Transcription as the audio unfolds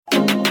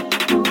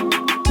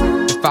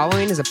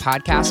following is a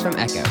podcast from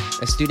Echo,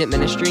 a student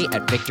ministry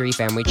at Victory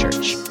Family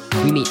Church.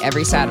 We meet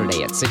every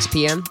Saturday at 6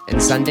 p.m. and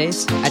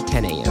Sundays at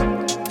 10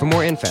 a.m. For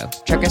more info,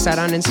 check us out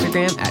on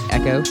Instagram at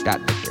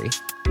echo.victory.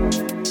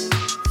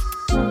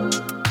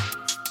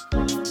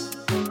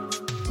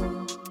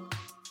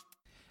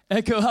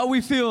 Echo, how we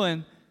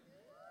feeling?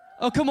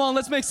 Oh, come on,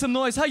 let's make some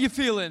noise. How you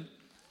feeling?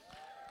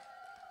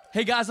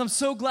 Hey guys, I'm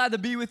so glad to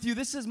be with you.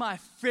 This is my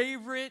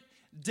favorite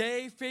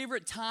day,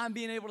 favorite time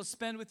being able to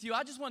spend with you.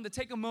 I just wanted to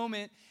take a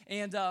moment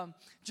and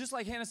just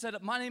like Hannah said,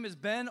 my name is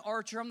Ben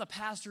Archer. I'm the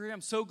pastor here. I'm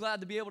so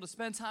glad to be able to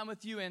spend time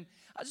with you. And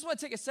I just want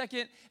to take a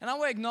second and I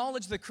want to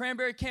acknowledge the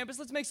Cranberry campus.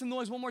 Let's make some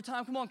noise one more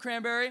time. Come on,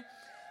 Cranberry.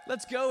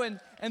 Let's go. And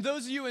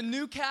those of you in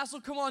Newcastle,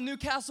 come on,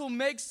 Newcastle,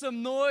 make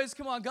some noise.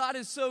 Come on, God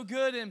is so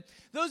good. And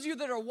those of you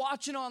that are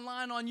watching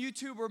online on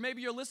YouTube or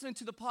maybe you're listening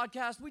to the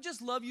podcast, we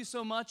just love you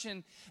so much.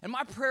 And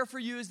my prayer for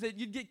you is that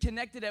you'd get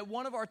connected at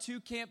one of our two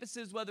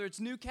campuses, whether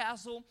it's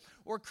Newcastle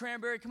or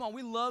Cranberry. Come on,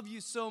 we love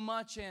you so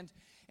much. And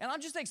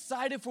I'm just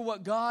excited for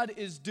what God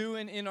is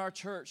doing in our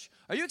church.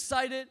 Are you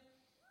excited?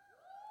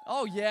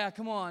 Oh, yeah,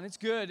 come on. It's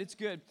good. It's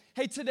good.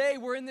 Hey, today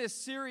we're in this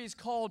series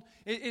called,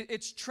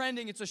 it's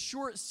trending. It's a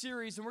short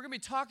series, and we're going to be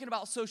talking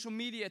about social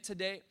media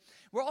today.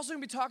 We're also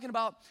going to be talking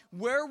about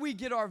where we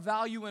get our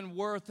value and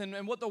worth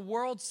and what the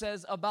world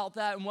says about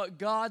that and what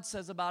God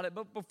says about it.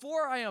 But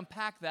before I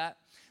unpack that,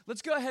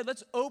 let's go ahead.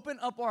 Let's open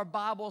up our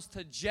Bibles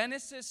to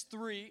Genesis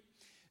 3,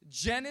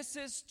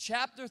 Genesis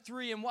chapter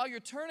 3. And while you're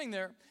turning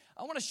there,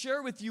 I want to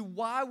share with you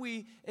why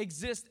we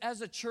exist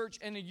as a church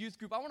and a youth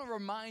group. I want to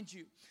remind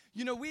you,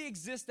 we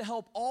exist to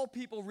help all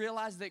people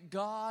realize that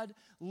God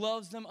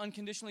loves them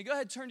unconditionally. Go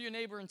ahead, turn to your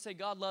neighbor and say,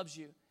 God loves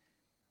you.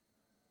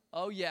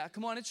 Oh, yeah,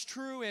 come on, it's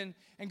true, and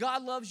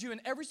God loves you, and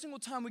every single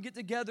time we get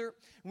together,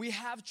 we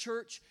have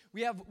church,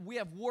 we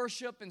have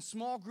worship and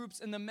small groups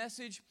and the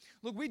message.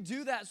 Look, we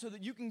do that so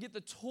that you can get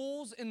the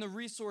tools and the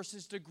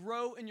resources to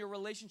grow in your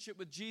relationship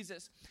with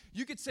Jesus.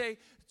 You could say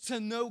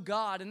to know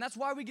God, and that's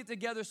why we get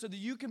together, so that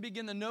you can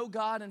begin to know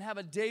God and have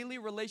a daily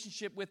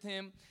relationship with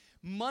Him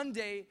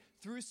Monday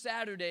through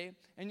Saturday,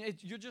 and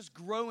you're just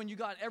growing. You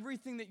got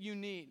everything that you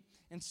need,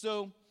 and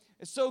so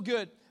it's so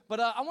good. But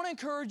I want to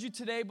encourage you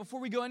today, before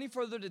we go any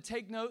further, to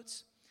take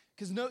notes,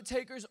 because note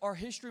takers are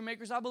history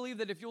makers. I believe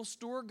that if you'll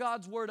store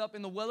God's word up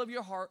in the well of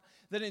your heart,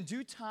 that in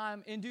due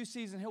time, in due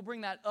season, He'll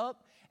bring that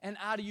up and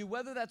out of you,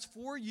 whether that's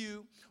for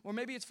you or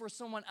maybe it's for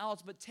someone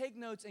else. But take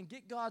notes and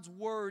get God's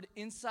word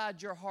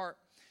inside your heart.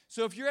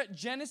 So if you're at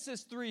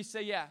Genesis 3,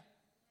 say yeah.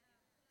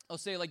 Oh,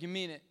 say it like you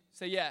mean it.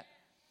 Say yeah.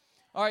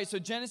 All right, so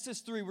Genesis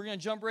 3, we're going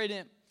to jump right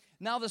in.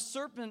 Now the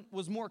serpent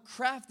was more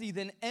crafty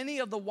than any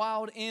of the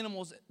wild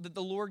animals that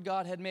the Lord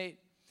God had made.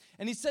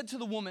 And he said to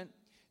the woman,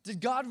 did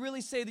God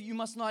really say that you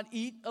must not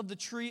eat of the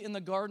tree in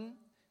the garden?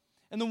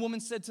 And the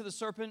woman said to the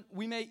serpent,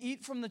 we may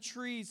eat from the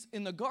trees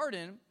in the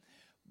garden,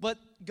 but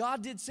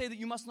God did say that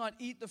you must not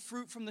eat the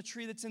fruit from the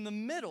tree that's in the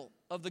middle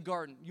of the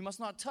garden. You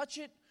must not touch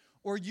it,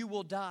 or you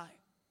will die.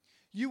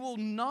 You will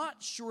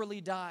not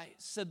surely die,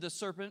 said the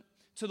serpent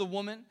to the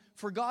woman,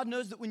 for God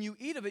knows that when you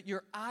eat of it,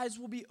 your eyes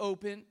will be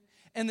open,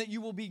 and that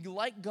you will be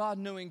like God,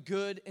 knowing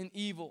good and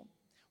evil.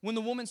 When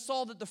the woman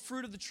saw that the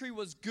fruit of the tree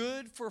was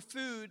good for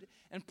food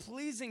and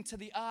pleasing to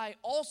the eye,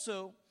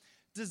 also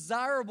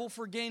desirable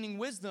for gaining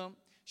wisdom,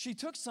 she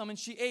took some and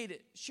she ate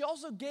it. She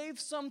also gave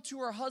some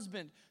to her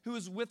husband who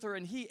was with her,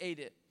 and he ate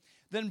it.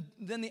 Then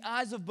the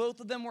eyes of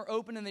both of them were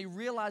open, and they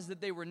realized that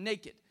they were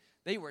naked.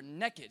 They were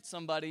naked,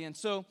 somebody. And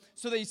so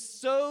they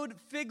sewed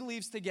fig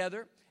leaves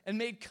together and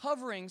made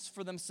coverings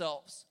for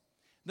themselves.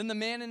 Then the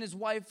man and his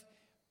wife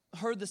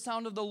heard the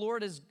sound of the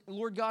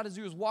Lord God as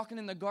he was walking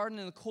in the garden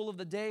in the cool of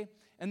the day,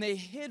 and they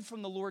hid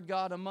from the Lord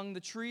God among the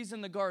trees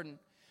in the garden.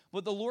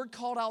 But the Lord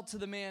called out to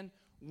the man,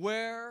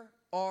 where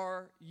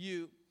are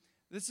you?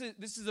 This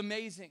is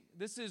amazing.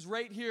 This is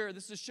right here.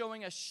 This is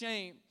showing us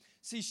shame.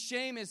 See,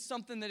 shame is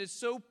something that is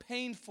so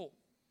painful.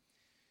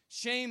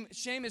 Shame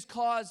has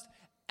caused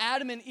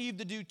Adam and Eve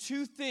to do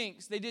two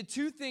things. They did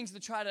two things to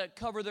try to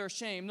cover their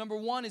shame. Number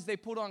one is they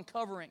put on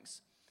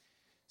coverings.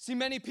 See,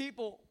 many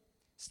people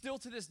still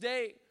to this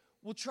day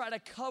will try to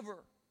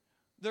cover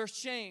their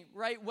shame,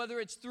 right? Whether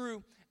it's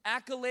through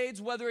accolades,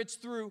 whether it's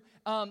through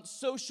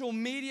social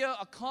media,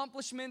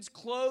 accomplishments,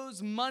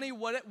 clothes, money,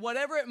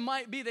 whatever it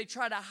might be, they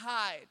try to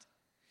hide.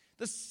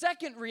 The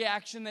second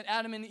reaction that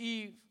Adam and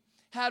Eve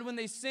had when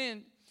they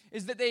sinned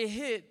is that they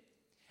hid.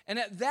 And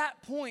at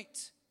that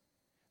point,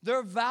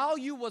 their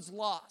value was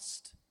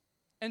lost,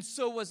 and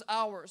so was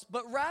ours.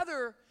 But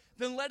rather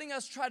than letting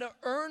us try to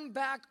earn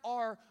back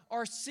our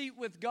seat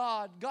with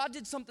God, God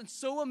did something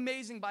so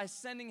amazing by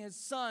sending His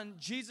Son,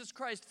 Jesus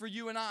Christ, for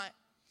you and I.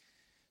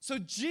 So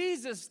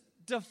Jesus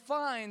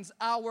defines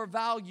our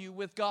value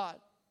with God.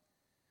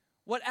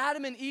 What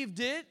Adam and Eve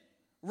did,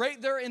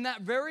 right there in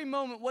that very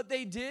moment, what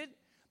they did,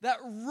 that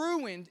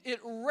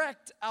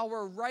wrecked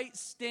our right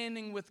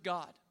standing with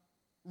God.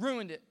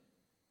 Ruined it.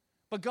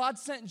 But God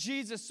sent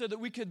Jesus so that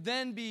we could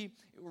then be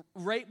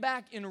right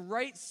back in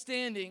right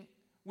standing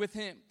with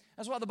Him.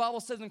 That's why the Bible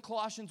says in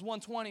Colossians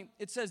 1:20,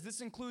 it says, this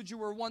includes you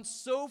were once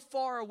so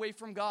far away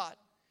from God.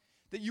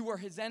 that you were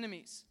his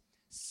enemies,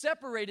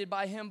 separated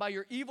by him by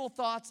your evil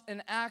thoughts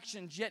and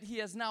actions, yet he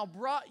has now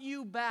brought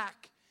you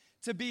back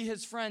to be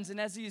his friends. And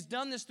as he has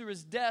done this through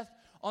his death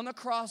on the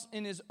cross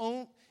in his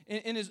own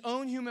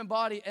human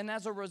body, and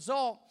as a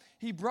result,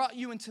 he brought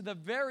you into the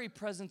very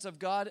presence of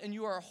God, and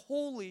you are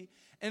holy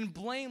and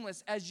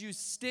blameless as you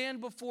stand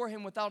before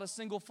him without a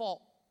single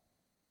fault.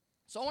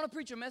 So I want to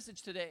preach a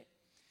message today.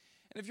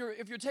 And if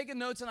you're taking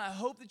notes, and I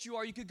hope that you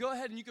are, you could go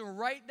ahead and you can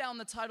write down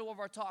the title of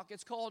our talk.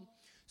 It's called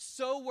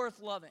So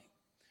Worth Loving.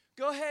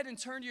 Go ahead and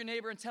turn to your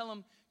neighbor and tell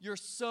him, you're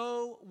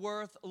so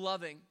worth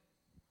loving.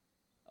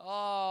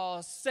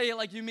 Oh, say it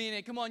like you mean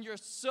it. Come on, you're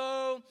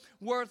so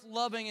worth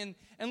loving.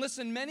 And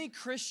listen, many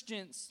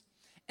Christians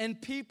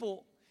and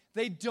people,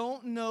 they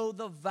don't know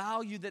the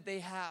value that they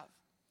have.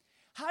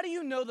 How do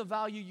you know the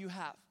value you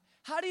have?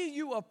 How do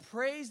you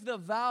appraise the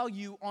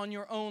value on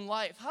your own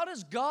life? How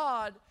does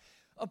God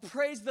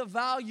appraise the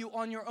value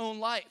on your own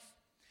life?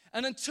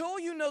 And until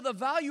you know the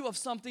value of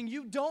something,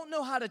 you don't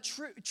know how to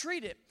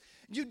treat it.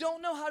 You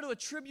don't know how to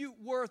attribute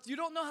worth. You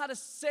don't know how to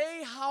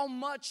say how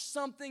much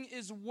something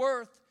is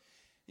worth.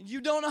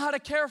 You don't know how to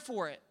care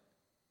for it.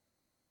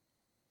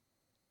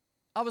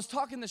 I was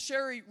talking to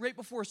Sherry right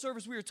before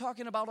service. We were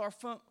talking about our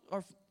phone.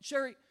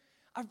 Sherry,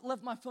 I've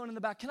left my phone in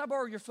the back. Can I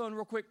borrow your phone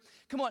real quick?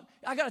 Come on,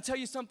 I got to tell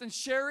you something.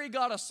 Sherry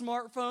got a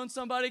smartphone,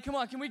 somebody. Come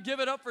on, can we give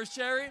it up for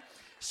Sherry?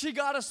 She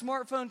got a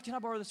smartphone. Can I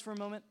borrow this for a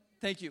moment?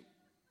 Thank you.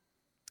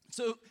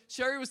 So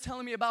Sherry was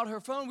telling me about her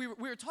phone. We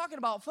were talking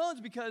about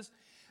phones because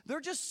they're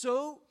just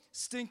so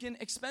stinking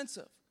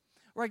expensive.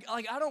 Right?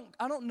 Like I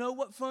don't know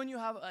what phone you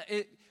have,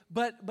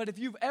 but if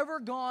you've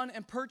ever gone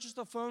and purchased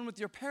a phone with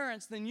your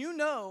parents, then you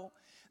know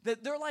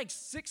that they're like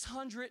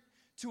 $600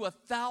 to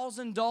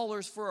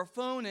 $1,000 for a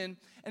phone, and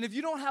if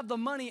you don't have the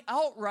money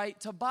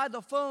outright to buy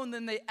the phone,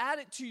 then they add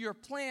it to your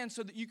plan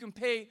so that you can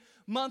pay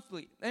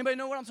monthly. Anybody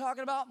know what I'm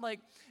talking about?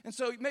 And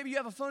so maybe you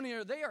have a phone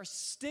here. They are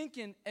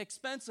stinking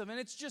expensive, and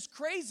it's just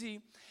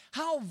crazy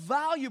how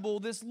valuable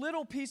this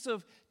little piece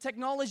of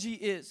technology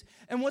is.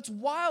 And what's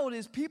wild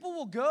is people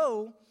will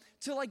go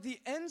to like the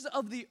ends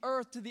of the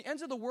earth, to the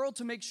ends of the world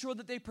to make sure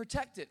that they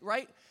protect it,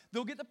 right?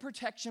 They'll get the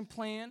protection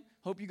plan.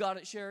 Hope you got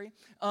it, Sherry.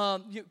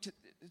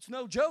 It's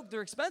no joke.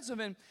 They're expensive,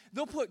 and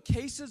they'll put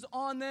cases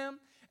on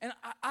them. And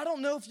I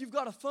don't know if you've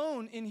got a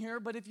phone in here,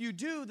 but if you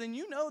do, then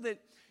you know that,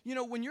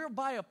 when you're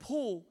by a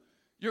pool,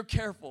 you're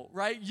careful,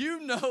 right?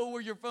 You know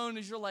where your phone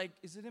is. You're like,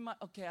 is it in my,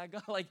 okay, I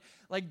got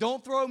like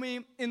don't throw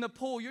me in the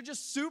pool. You're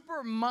just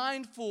super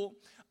mindful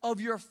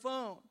of your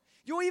phone.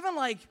 You'll even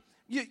like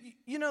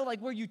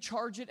where you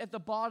charge it at the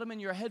bottom in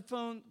your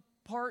headphone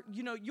part,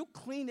 you'll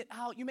clean it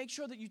out. You make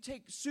sure that you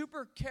take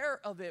super care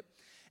of it.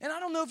 And I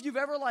don't know if you've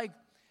ever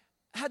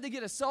had to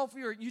get a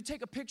selfie or you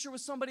take a picture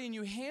with somebody and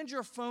you hand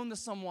your phone to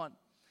someone.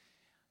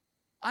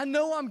 I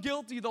know I'm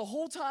guilty. The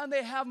whole time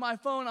they have my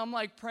phone, I'm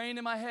like praying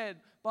in my head,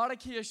 bought a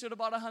Kia, should have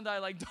bought a Hyundai.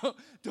 Like,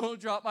 don't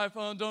drop my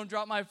phone, don't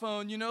drop my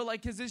phone,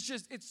 because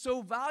it's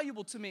so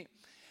valuable to me.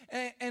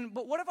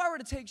 But what if I were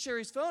to take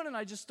Sherry's phone and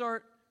I just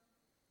start,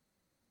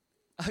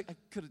 I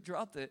could have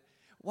dropped it.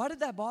 Why did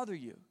that bother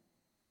you?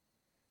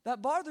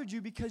 That bothered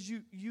you because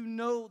you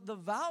know the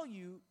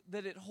value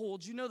that it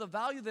holds. You know the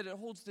value that it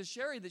holds to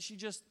Sherry, that she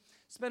just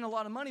spent a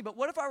lot of money. But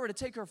what if I were to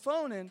take her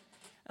phone and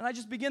I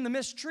just begin to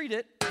mistreat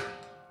it,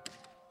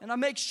 and I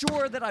make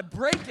sure that I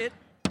break it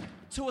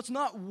till it's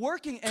not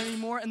working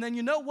anymore, and then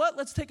you know what?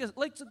 Let's go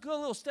a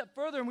little step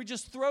further and we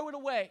just throw it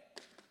away.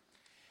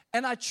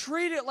 And I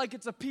treat it like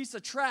it's a piece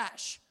of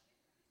trash.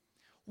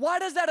 Why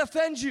does that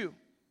offend you?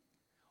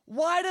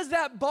 Why does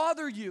that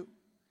bother you?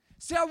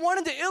 See, I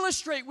wanted to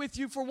illustrate with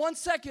you for 1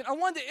 second. I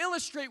wanted to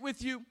illustrate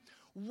with you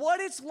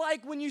what it's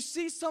like when you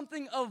see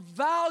something of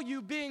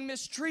value being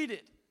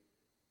mistreated.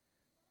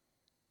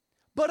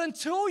 But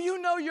until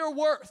you know your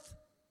worth,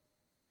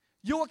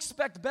 you'll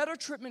expect better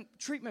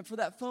treatment for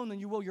that phone than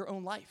you will your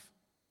own life.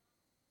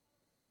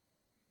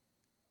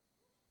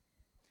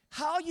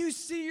 How you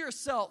see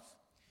yourself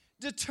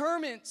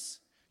determines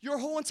your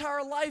whole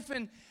entire life,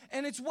 and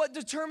it's what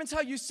determines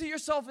how you see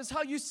yourself is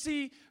how you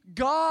see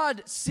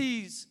God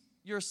sees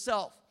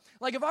yourself.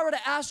 Like if I were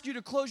to ask you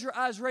to close your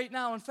eyes right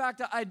now, in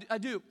fact, I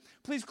do.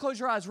 Please close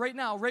your eyes right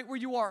now, right where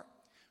you are.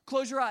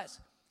 Close your eyes.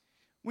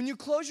 When you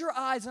close your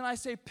eyes and I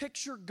say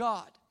picture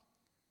God,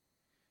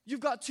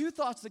 you've got two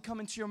thoughts that come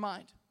into your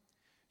mind.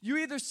 You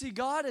either see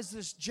God as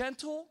this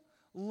gentle,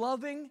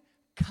 loving,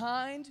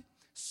 kind,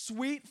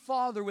 sweet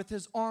father with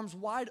his arms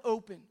wide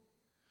open,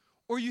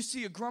 or you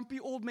see a grumpy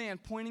old man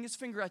pointing his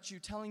finger at you,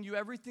 telling you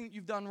everything that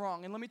you've done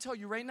wrong. And let me tell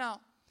you right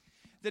now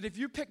that if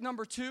you pick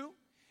number two,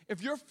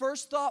 if your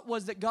first thought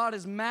was that God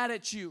is mad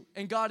at you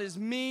and God is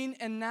mean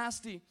and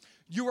nasty,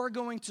 you are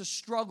going to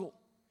struggle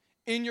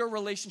in your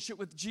relationship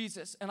with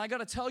Jesus. And I got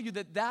to tell you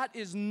that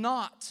is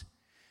not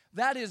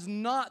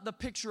the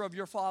picture of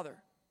your Father.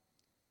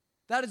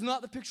 That is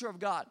not the picture of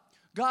God.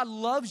 God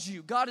loves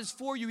you. God is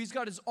for you. He's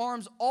got his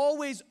arms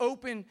always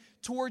open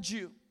towards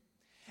you.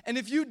 And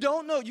if you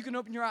don't know, you can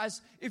open your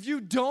eyes. If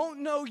you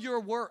don't know your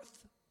worth,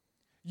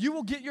 you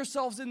will get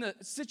yourselves into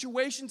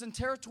situations and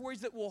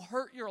territories that will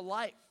hurt your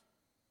life.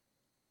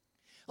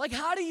 Like,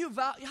 how do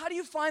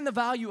you find the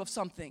value of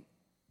something?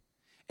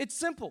 It's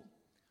simple.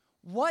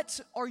 What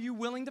are you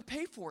willing to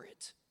pay for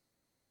it?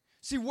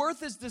 See,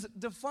 worth is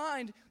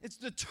defined, it's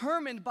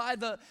determined by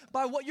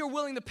what you're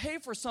willing to pay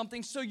for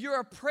something. So your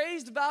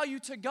appraised value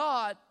to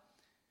God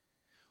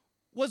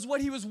was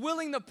what he was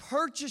willing to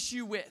purchase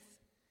you with.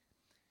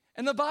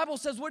 And the Bible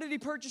says, what did he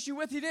purchase you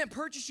with? He didn't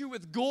purchase you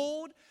with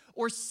gold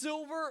or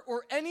silver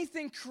or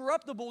anything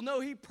corruptible. No,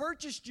 he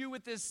purchased you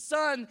with his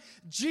son,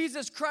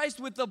 Jesus Christ,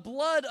 with the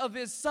blood of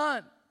his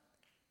son.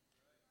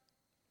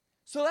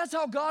 So that's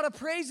how God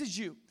appraises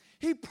you.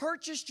 He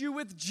purchased you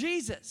with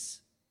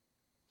Jesus,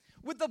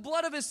 with the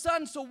blood of his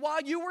son. So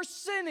while you were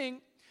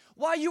sinning,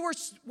 while you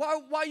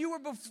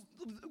were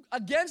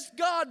against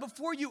God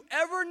before you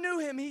ever knew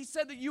him, he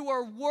said that you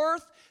are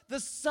worth the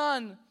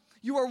son.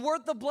 You are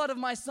worth the blood of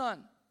my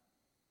son.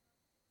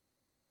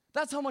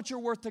 That's how much you're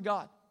worth to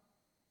God.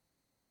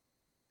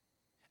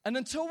 And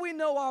until we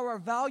know our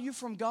value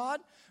from God,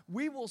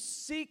 we will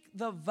seek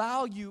the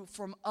value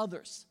from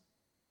others.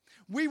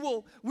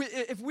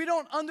 If we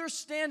don't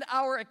understand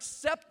our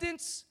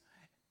acceptance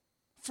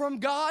from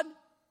God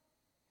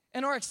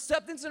and our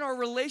acceptance in our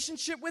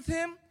relationship with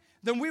him,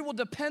 then we will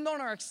depend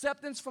on our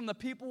acceptance from the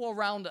people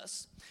around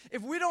us.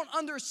 If we don't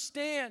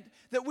understand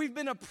that we've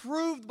been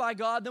approved by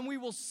God, then we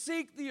will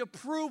seek the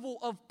approval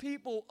of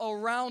people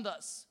around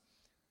us.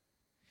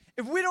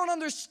 If we don't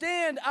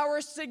understand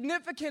our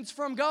significance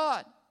from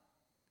God,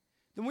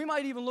 then we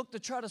might even look to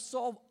try to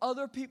solve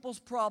other people's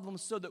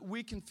problems so that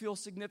we can feel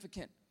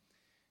significant.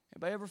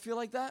 Anybody ever feel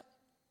like that?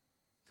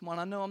 Come on,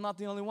 I know I'm not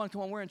the only one.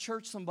 Come on, we're in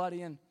church,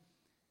 somebody, and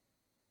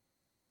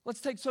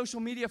let's take social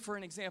media for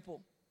an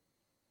example.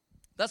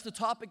 That's the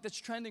topic that's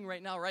trending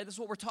right now, right? That's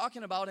what we're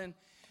talking about, and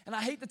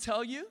I hate to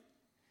tell you,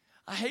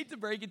 I hate to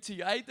break it to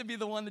you, I hate to be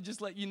the one to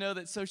just let you know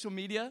that social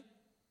media,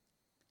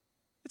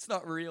 it's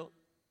not real.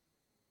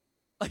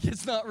 Like,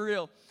 it's not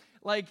real.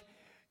 Like,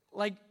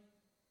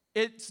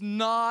 it's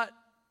not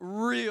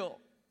real.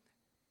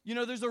 You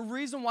know, there's a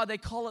reason why they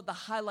call it the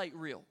highlight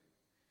reel.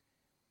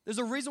 There's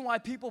a reason why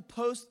people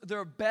post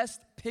their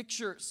best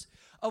pictures.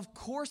 Of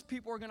course,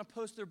 people are going to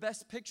post their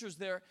best pictures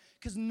there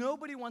because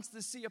nobody wants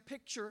to see a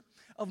picture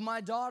of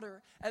my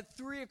daughter at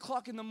 3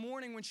 o'clock in the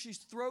morning when she's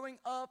throwing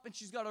up and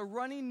she's got a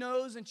runny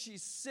nose and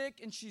she's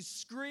sick and she's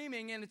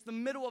screaming and it's the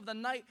middle of the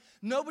night.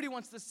 Nobody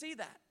wants to see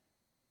that.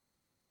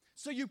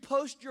 So you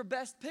post your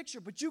best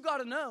picture, but you got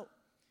to know.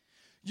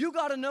 You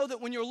got to know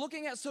that when you're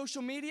looking at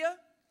social media,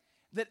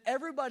 that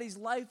everybody's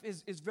life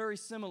is very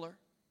similar.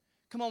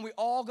 Come on, we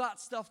all got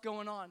stuff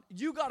going on.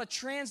 You got to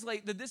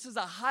translate that this is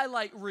a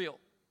highlight reel.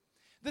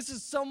 This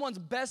is someone's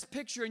best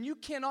picture, and you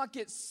cannot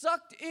get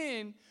sucked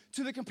in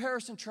to the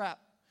comparison trap.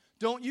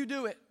 Don't you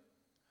do it.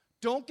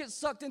 Don't get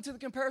sucked into the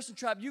comparison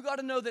trap. You got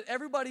to know that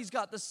everybody's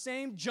got the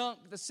same junk,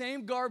 the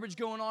same garbage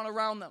going on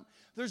around them.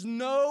 There's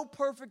no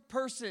perfect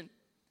person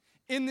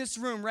in this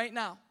room right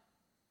now.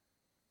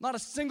 Not a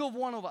single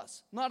one of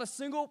us. Not a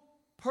single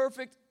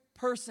perfect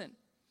person.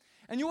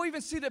 And you'll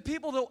even see that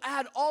people, they'll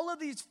add all of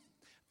these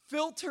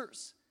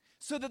filters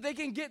so that they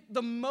can get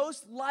the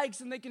most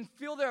likes and they can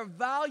feel their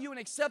value and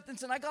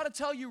acceptance. And I got to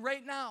tell you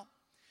right now,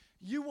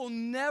 you will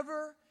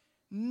never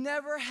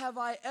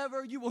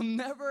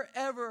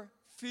ever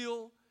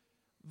feel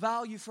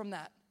value from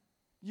that.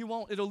 You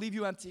won't. It'll leave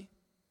you empty.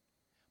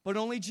 But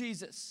only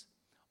Jesus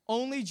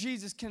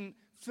can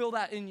fill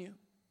that in you.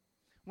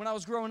 When I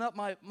was growing up,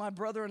 my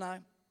brother and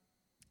I,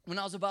 when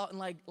I was about in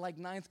like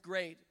ninth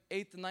grade,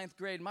 8th and 9th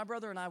grade, my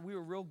brother and I, we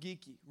were real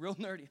geeky, real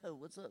nerdy. Oh,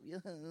 what's up? Yeah,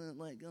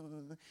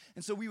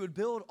 And so we would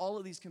build all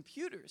of these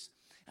computers.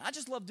 And I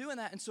just loved doing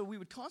that. And so we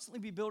would constantly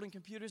be building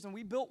computers, and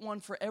we built one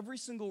for every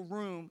single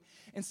room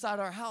inside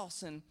our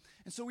house. And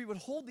so we would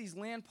hold these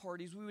LAN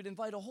parties. We would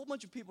invite a whole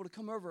bunch of people to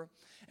come over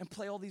and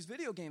play all these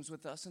video games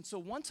with us. And so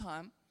one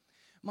time,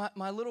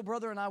 my little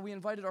brother and I, we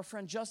invited our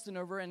friend Justin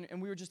over,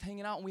 and we were just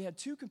hanging out, and we had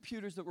 2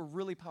 computers that were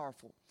really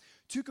powerful.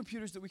 2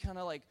 computers that we kind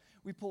of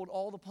we pulled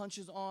all the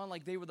punches on,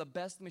 like they were the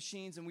best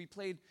machines, and we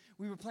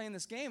were playing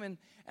this game, and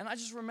I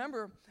just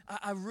remember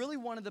I really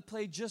wanted to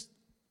play just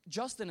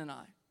Justin and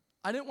I.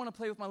 I didn't want to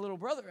play with my little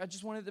brother. I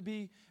just wanted to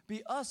be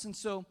us. And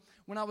so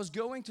when I was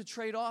going to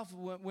trade off,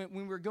 when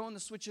we were going to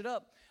switch it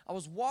up, I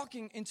was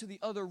walking into the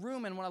other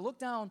room, and when I looked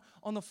down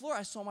on the floor,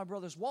 I saw my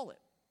brother's wallet.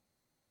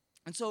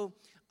 And so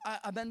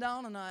I bent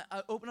down and I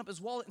opened up his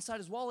wallet. Inside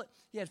his wallet,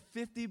 he had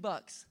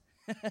 $50.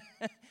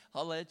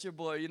 Holla at your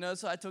boy,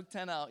 so I took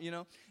 10 out,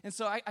 And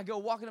so I go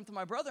walking up to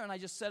my brother, and I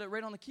just set it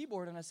right on the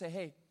keyboard, and I say,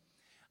 hey,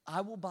 I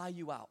will buy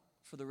you out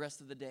for the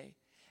rest of the day.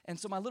 And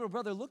so my little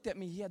brother looked at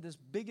me. He had this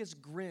biggest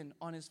grin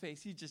on his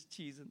face. He's just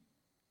cheesing.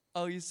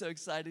 Oh, he's so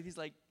excited. He's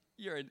like,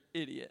 you're an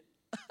idiot.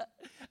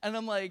 And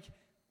I'm like,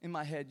 in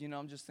my head,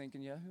 I'm just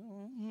thinking, yeah,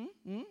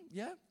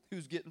 yeah,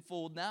 who's getting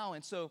fooled now?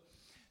 And so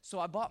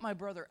I bought my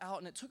brother out,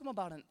 and it took him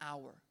about an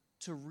hour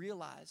to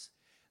realize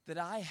that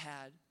I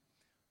had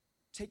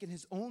taken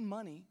his own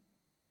money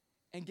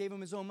and gave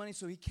him his own money.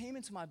 So he came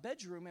into my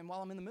bedroom, and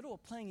while I'm in the middle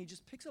of playing, he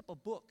just picks up a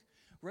book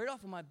right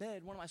off of my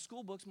bed, one of my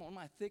school books, one of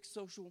my thick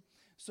social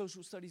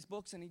studies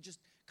books, and he just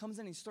comes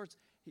in and he starts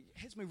he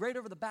hits me right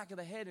over the back of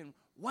the head and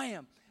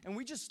wham. And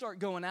we just start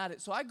going at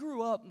it. So I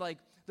grew up, like,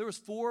 there was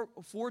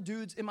four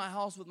dudes in my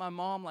house with my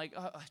mom. Like,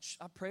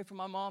 I pray for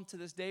my mom to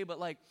this day. But,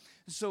 like,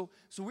 so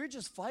we're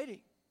just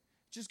fighting.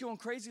 Just going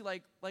crazy,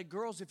 like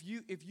girls, if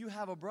you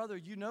have a brother,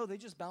 you know they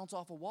just bounce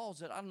off of walls.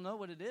 That I don't know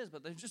what it is,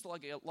 but there's just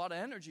like a lot of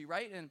energy,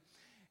 right?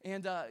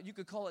 And you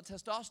could call it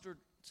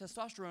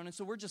testosterone. And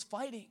so we're just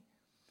fighting,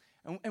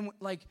 and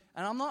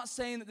I'm not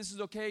saying that this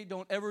is okay.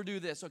 Don't ever do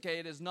this, okay?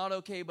 It is not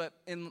okay. But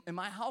in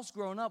my house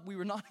growing up, we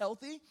were not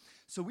healthy,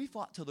 so we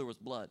fought till there was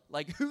blood.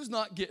 Like, who's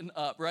not getting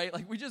up, right?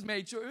 Like, we just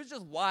made sure. It was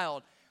just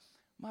wild.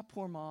 My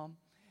poor mom.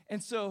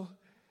 And so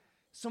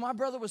my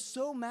brother was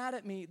so mad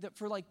at me that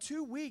for like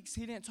 2 weeks,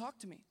 he didn't talk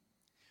to me.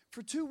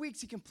 For 2 weeks,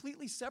 he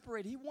completely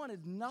separated. He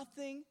wanted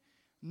nothing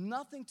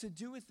to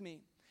do with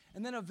me.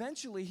 And then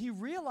eventually, he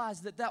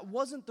realized that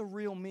wasn't the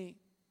real me.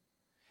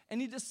 And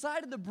he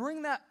decided to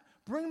bring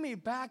me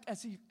back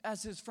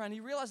as his friend. He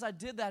realized I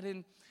did that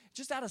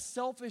just out of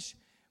selfish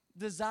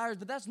desires,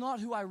 but that's not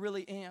who I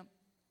really am.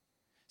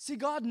 See,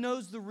 God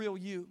knows the real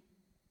you.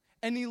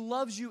 And he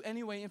loves you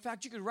anyway. In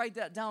fact, you could write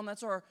that down.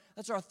 That's our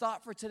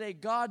thought for today.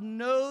 God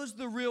knows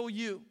the real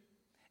you,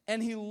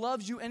 and he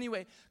loves you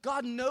anyway.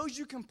 God knows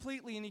you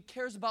completely, and he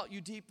cares about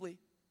you deeply.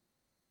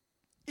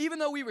 Even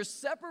though we were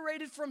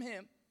separated from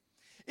him,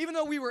 even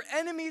though we were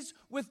enemies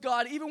with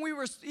God, even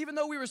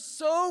though we were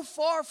so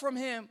far from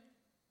him,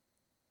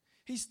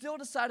 he still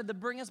decided to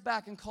bring us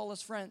back and call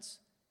us friends.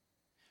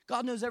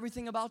 God knows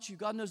everything about you.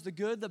 God knows the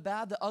good, the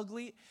bad, the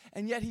ugly,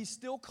 and yet he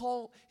still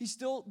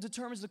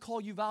determines to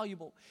call you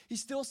valuable. He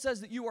still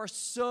says that you are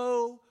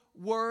so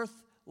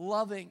worth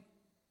loving.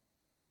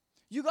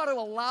 You got to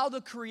allow the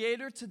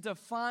Creator to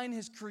define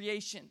his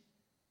creation.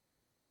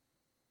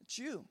 It's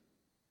you.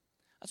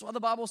 That's why the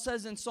Bible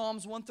says in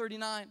Psalms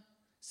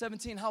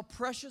 139:17, how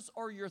precious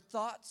are your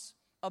thoughts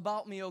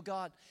about me, O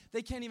God.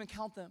 They can't even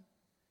count them.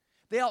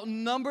 They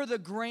outnumber the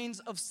grains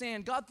of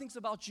sand. God thinks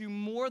about you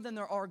more than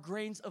there are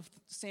grains of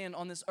sand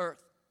on this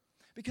earth.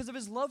 Because of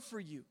his love for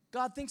you,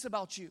 God thinks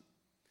about you.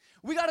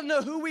 We got to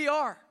know who we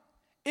are.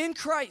 In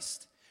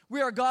Christ,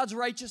 we are God's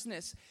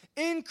righteousness.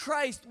 In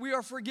Christ, we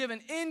are forgiven.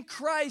 In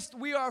Christ,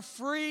 we are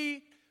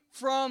free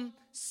from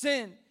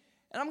sin.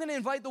 And I'm going to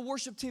invite the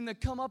worship team to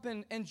come up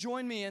and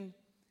join me. And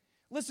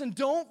listen,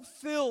 don't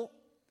fill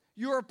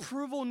your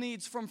approval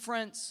needs from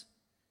friends.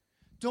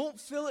 Don't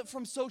fill it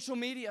from social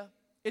media.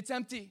 It's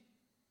empty.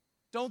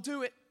 Don't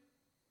do it.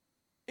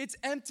 It's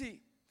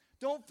empty.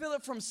 Don't fill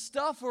it from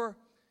stuff or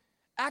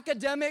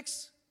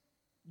academics.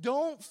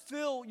 Don't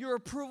fill your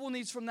approval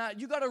needs from that.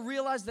 You got to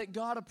realize that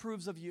God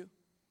approves of you.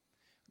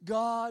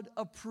 God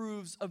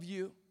approves of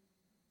you.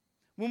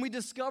 When we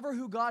discover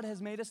who God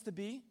has made us to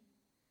be,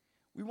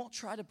 we won't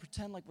try to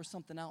pretend like we're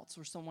something else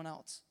or someone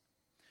else.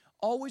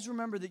 Always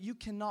remember that you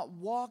cannot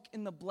walk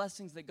in the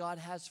blessings that God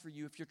has for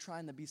you if you're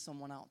trying to be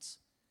someone else.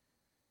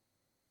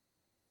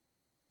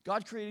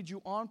 God created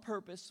you on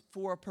purpose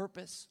for a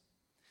purpose.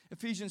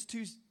 Ephesians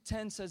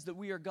 2:10 says that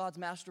we are God's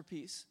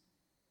masterpiece,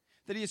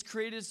 that he has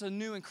created us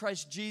anew in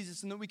Christ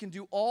Jesus, and that we can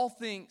do all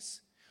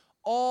things,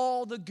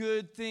 all the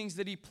good things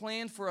that he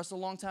planned for us a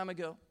long time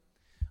ago.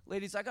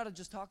 Ladies, I got to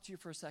just talk to you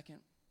for a second.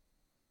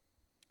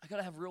 I got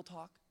to have real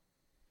talk.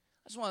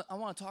 I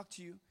want to talk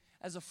to you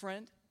as a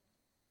friend,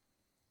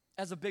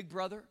 as a big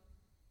brother,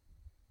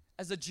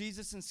 as a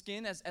Jesus in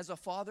skin, as a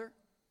father.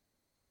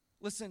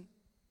 Listen,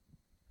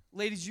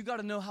 ladies, you got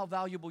to know how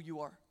valuable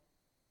you are.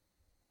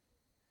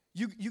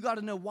 You got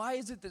to know, why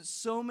is it that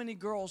so many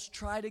girls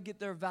try to get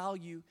their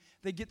value?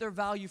 They get their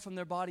value from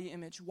their body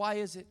image. Why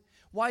is it?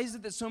 Why is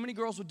it that so many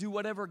girls will do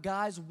whatever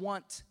guys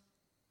want?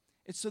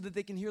 It's so that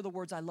they can hear the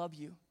words, I love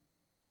you.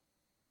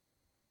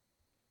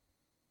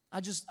 I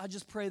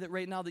just pray that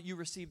right now that you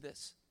receive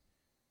this.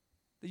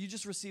 That you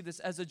just receive this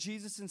as a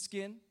Jesus in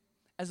skin,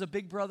 as a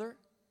big brother,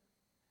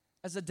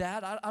 as a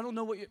dad. I don't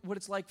know what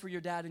it's like for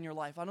your dad in your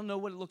life. I don't know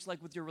what it looks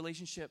like with your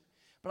relationship.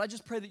 But I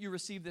just pray that you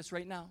receive this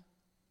right now.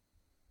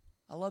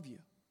 I love you.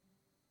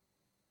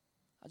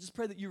 I just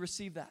pray that you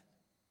receive that.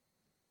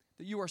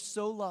 That you are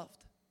so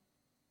loved.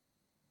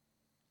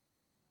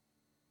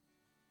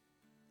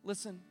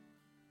 Listen,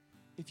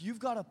 if you've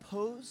got to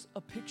pose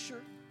a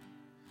picture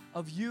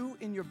of you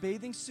in your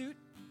bathing suit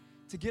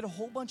to get a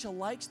whole bunch of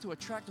likes, to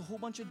attract a whole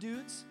bunch of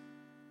dudes,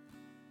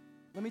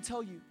 let me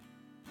tell you,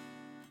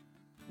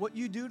 what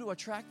you do to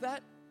attract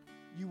that,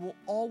 you will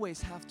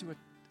always have to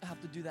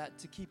do that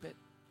to keep it.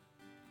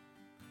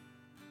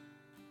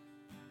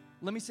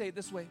 Let me say it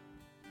this way.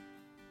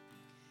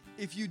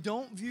 If you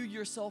don't view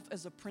yourself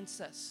as a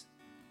princess,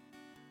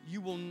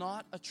 you will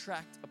not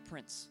attract a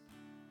prince.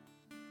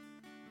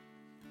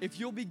 If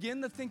you'll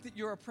begin to think that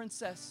you're a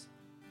princess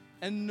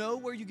and know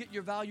where you get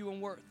your value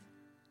and worth,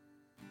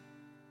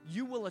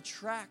 you will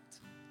attract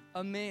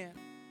a man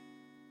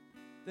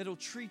that'll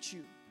treat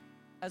you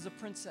as a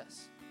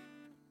princess.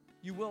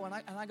 You will. And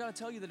I got to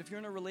tell you that if you're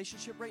in a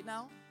relationship right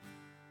now,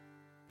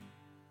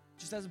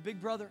 just as a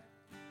big brother,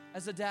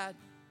 as a dad,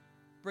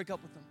 break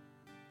up with them.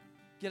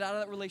 Get out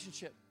of that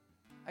relationship.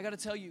 I got to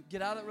tell you,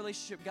 get out of that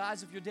relationship.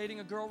 Guys, if you're dating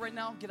a girl right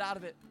now, get out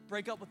of it.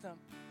 Break up with them.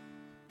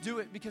 Do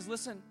it because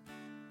listen,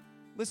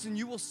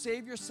 you will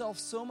save yourself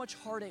so much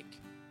heartache.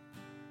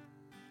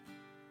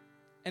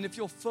 And if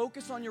you'll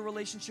focus on your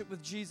relationship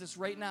with Jesus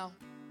right now,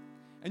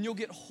 and you'll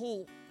get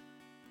whole,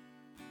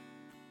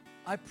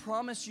 I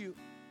promise you,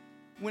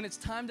 when it's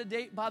time to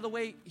date, by the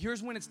way,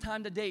 here's when it's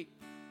time to date,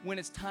 when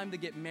it's time to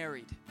get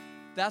married.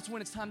 That's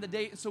when it's time to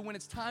date. So when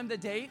it's time to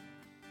date,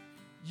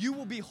 you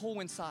will be whole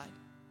inside.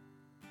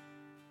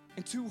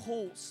 And two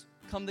wholes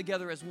come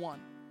together as one.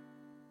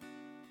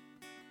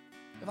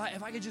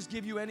 If I could just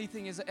give you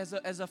anything as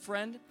a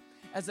friend,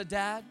 as a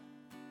dad,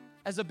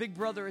 as a big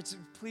brother, it's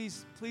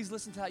please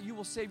listen to that. You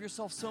will save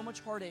yourself so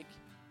much heartache.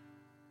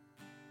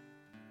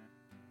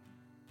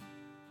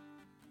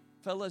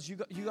 Fellas, you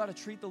got to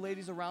treat the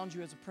ladies around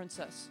you as a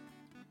princess.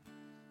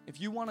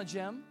 If you want a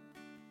gem,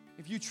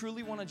 if you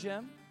truly want a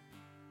gem,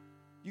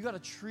 you got to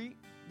treat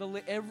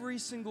every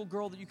single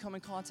girl that you come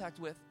in contact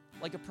with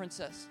like a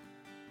princess.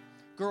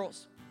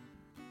 Girls,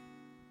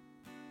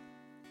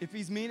 if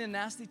he's mean and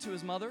nasty to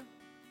his mother,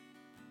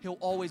 he'll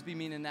always be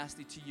mean and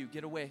nasty to you.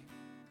 Get away.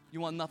 You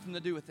want nothing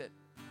to do with it.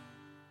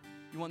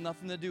 You want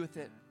nothing to do with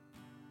it.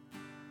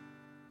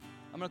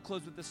 I'm going to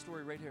close with this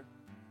story right here.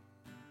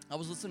 I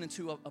was listening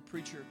to a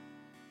preacher,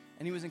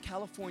 and he was in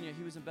California.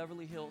 He was in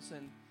Beverly Hills,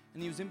 and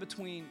he was in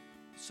between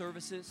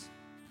services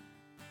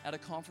at a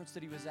conference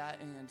that he was at,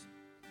 and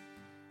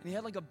he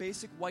had like a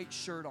basic white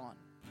shirt on,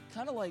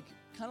 kind of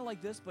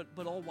like this, but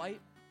all white,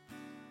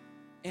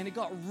 and it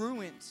got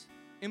ruined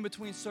in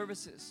between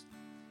services,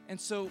 and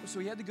so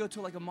he had to go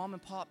to like a mom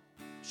and pop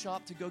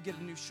shop to go get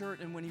a new shirt.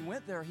 And when he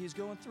went there, he's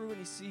going through and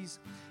he sees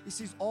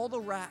all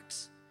the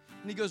racks,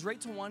 and he goes right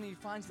to one and he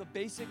finds the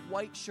basic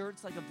white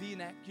shirts, like a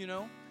V-neck,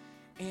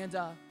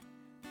 and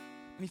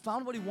he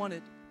found what he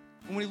wanted.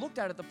 And when he looked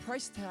at it, the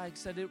price tag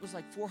said it was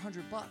like $400,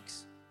 and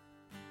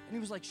he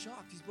was like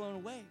shocked. He's blown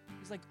away.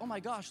 He's like, oh my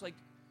gosh, like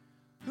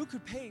who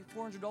could pay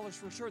 $400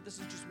 for a shirt? This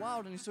is just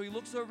wild. And so he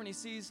looks over and he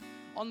sees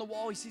on the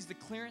wall, he sees the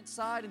clearance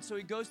side, and so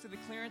he goes to the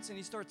clearance and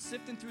he starts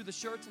sifting through the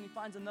shirts, and he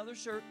finds another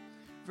shirt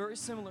very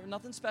similar,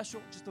 nothing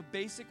special, just a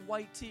basic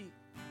white tee.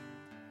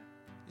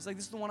 He's like,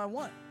 this is the one I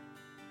want.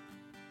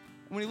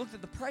 And when he looked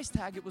at the price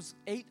tag, it was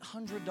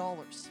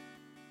 $800.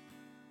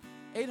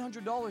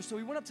 $800. So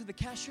he went up to the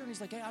cashier and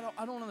he's like, hey,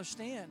 I don't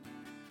understand.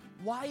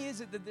 Why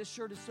is it that this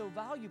shirt is so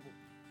valuable?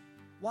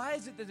 Why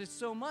is it that it's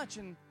so much?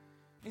 And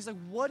he's like,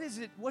 what is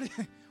it?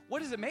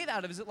 What is it made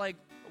out of? Is it like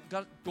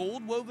got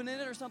gold woven in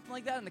it or something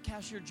like that? And the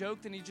cashier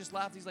joked and he just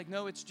laughed. He's like,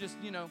 no, it's just,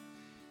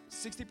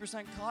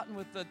 60% cotton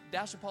with a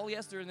dash of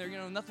polyester in there,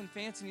 nothing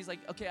fancy. And he's like,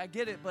 okay, I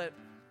get it, but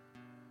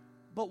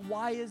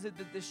why is it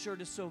that this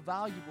shirt is so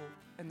valuable?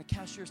 And the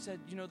cashier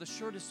said, the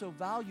shirt is so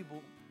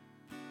valuable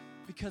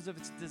because of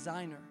its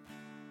designer.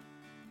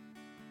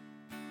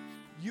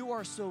 You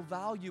are so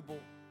valuable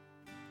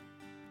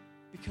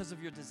because of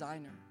your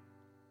designer.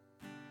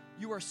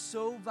 You are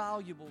so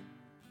valuable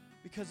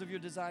because of your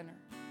designer.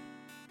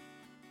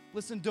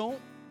 Listen, don't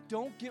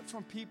get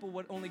from people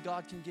what only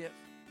God can give.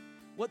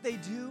 What they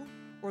do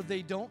or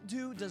they don't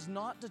do does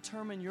not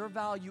determine your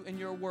value and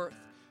your worth.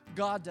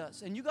 God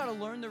does. And you got to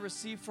learn to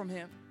receive from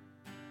Him.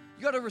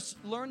 You got to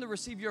learn to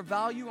receive your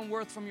value and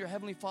worth from your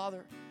Heavenly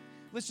Father.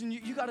 Listen,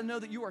 you got to know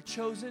that you are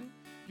chosen,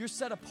 you're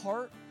set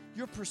apart,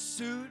 you're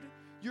pursued,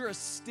 you're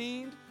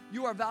esteemed,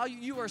 you are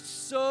valued, you are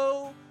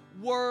so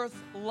worth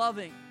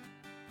loving.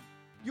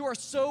 You are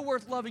so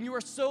worth loving. You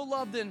are so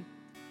loved. And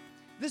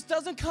this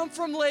doesn't come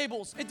from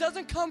labels. It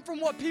doesn't come from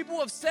what people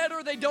have said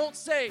or they don't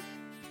say.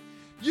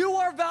 You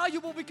are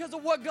valuable because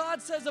of what God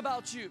says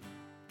about you.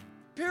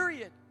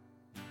 Period.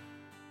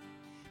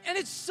 And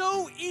it's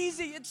so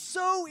easy. It's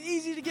so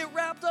easy to get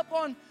wrapped up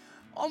on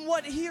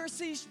what he or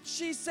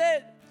she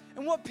said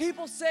and what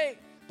people say.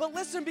 But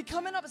listen,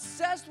 becoming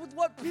obsessed with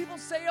what people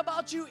say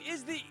about you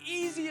is the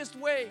easiest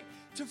way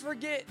to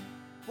forget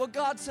what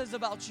God says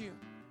about you.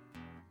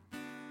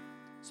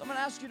 So I'm going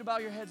to ask you to bow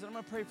your heads and I'm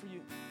going to pray for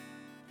you.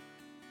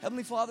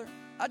 Heavenly Father,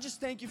 I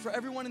just thank you for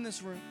everyone in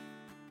this room.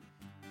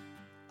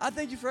 I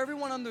thank you for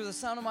everyone under the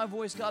sound of my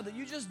voice, God, that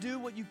you just do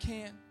what you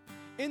can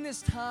in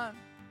this time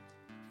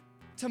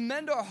to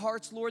mend our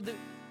hearts, Lord. That,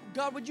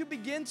 God, would you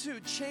begin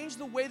to change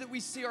the way that we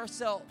see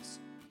ourselves?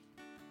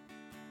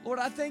 Lord,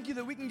 I thank you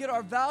that we can get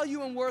our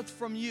value and worth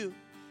from you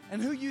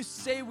and who you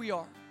say we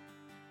are.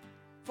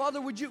 Father,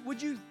 would you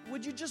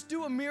just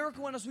do a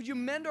miracle in us? Would you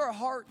mend our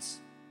hearts?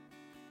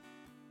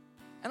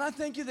 And I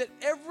thank you that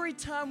every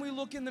time we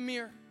look in the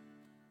mirror,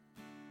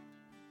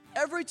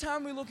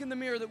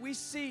 that we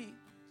see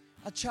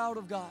a child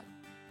of God,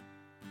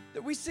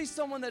 that we see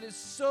someone that is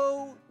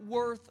so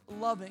worth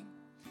loving,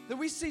 that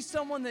we see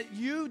someone that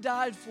you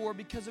died for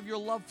because of your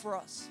love for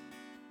us.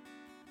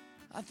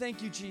 I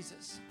thank you,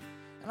 Jesus.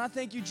 And I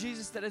thank you,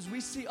 Jesus, that as we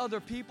see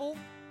other people,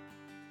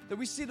 that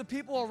we see the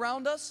people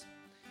around us,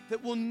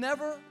 that we'll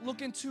never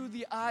look into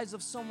the eyes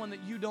of someone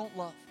that you don't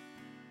love,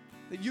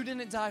 that you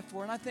didn't die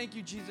for. And I thank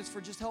you, Jesus, for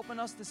just helping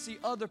us to see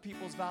other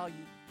people's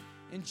value.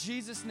 In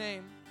Jesus'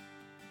 name,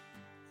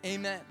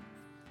 amen.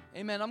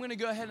 Amen. I'm going to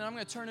go ahead and I'm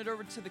going to turn it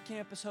over to the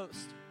campus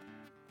host.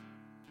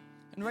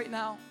 And right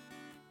now,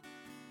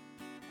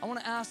 I want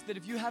to ask that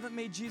if you haven't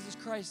made Jesus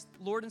Christ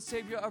Lord and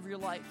Savior of your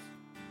life,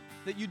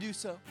 that you do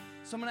so.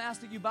 So I'm going to ask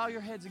that you bow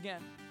your heads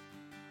again.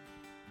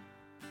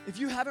 If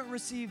you haven't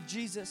received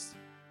Jesus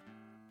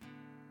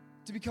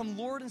to become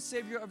Lord and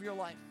Savior of your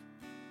life,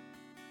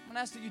 I'm going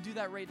to ask that you do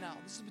that right now.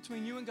 This is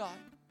between you and God.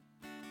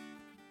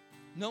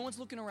 No one's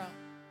looking around.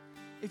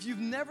 If you've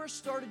never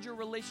started your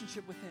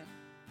relationship with Him,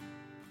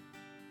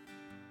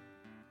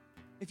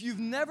 if you've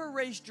never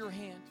raised your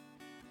hand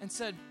and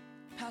said,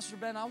 Pastor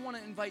Ben, I want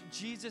to invite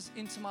Jesus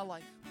into my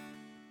life,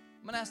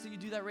 I'm going to ask that you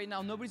do that right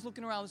now. Nobody's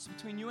looking around. This is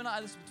between you and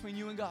I. This is between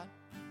you and God.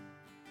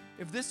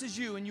 If this is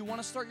you and you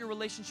want to start your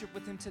relationship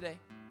with Him today,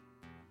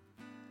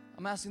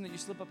 I'm asking that you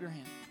slip up your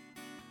hand.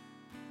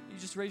 You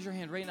just raise your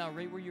hand right now,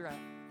 right where you're at.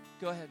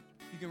 Go ahead.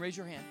 You can raise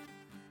your hand.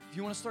 If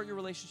you want to start your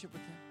relationship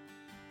with Him.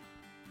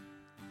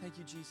 Thank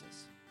you,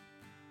 Jesus.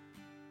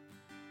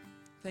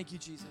 Thank you,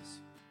 Jesus.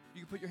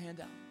 You can put your hand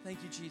down.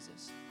 Thank you,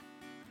 Jesus.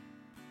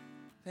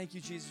 Thank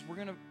you, Jesus. We're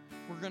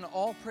gonna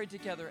all pray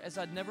together as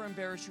I'd never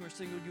embarrass you or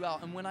single you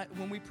out. And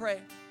when we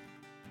pray,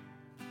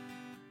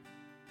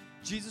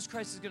 Jesus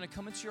Christ is gonna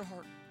come into your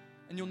heart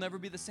and you'll never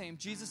be the same.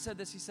 Jesus said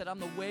this. He said, I'm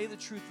the way, the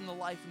truth, and the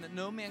life, and that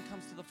no man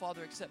comes to the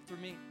Father except through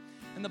me.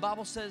 And the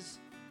Bible says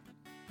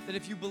that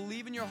if you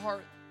believe in your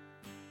heart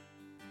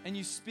and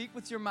you speak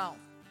with your mouth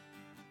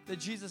that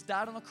Jesus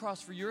died on the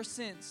cross for your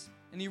sins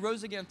and He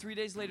rose again 3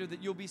 days later,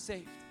 that you'll be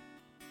saved.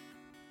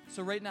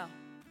 So right now,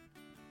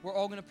 we're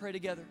all going to pray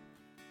together.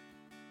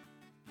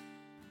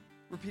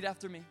 Repeat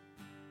after me.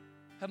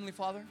 Heavenly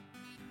Father,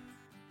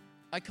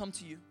 I come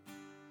to you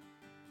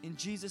in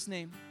Jesus'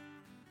 name,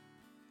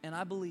 and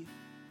I believe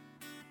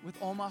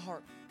with all my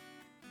heart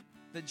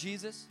that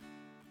Jesus,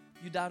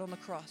 you died on the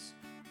cross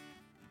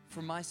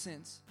for my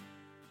sins,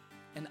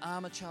 and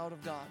I'm a child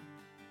of God,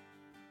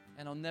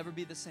 and I'll never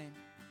be the same.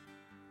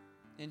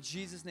 In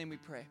Jesus' name we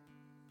pray.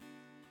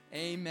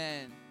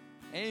 Amen.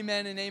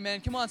 Amen and amen.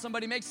 Come on,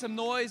 somebody make some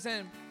noise.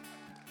 And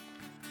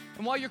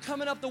while you're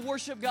coming up to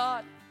worship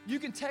God, you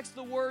can text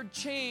the word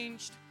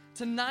changed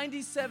to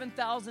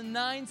 97000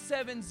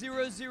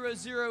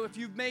 if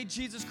you've made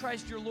Jesus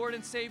Christ your Lord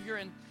and Savior.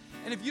 And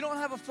if you don't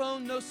have a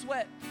phone, no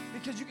sweat,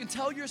 because you can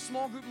tell your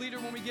small group leader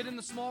when we get in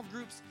the small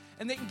groups,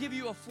 and they can give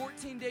you a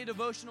 14-day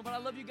devotional. But I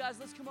love you guys.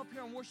 Let's come up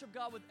here and worship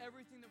God with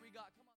everything that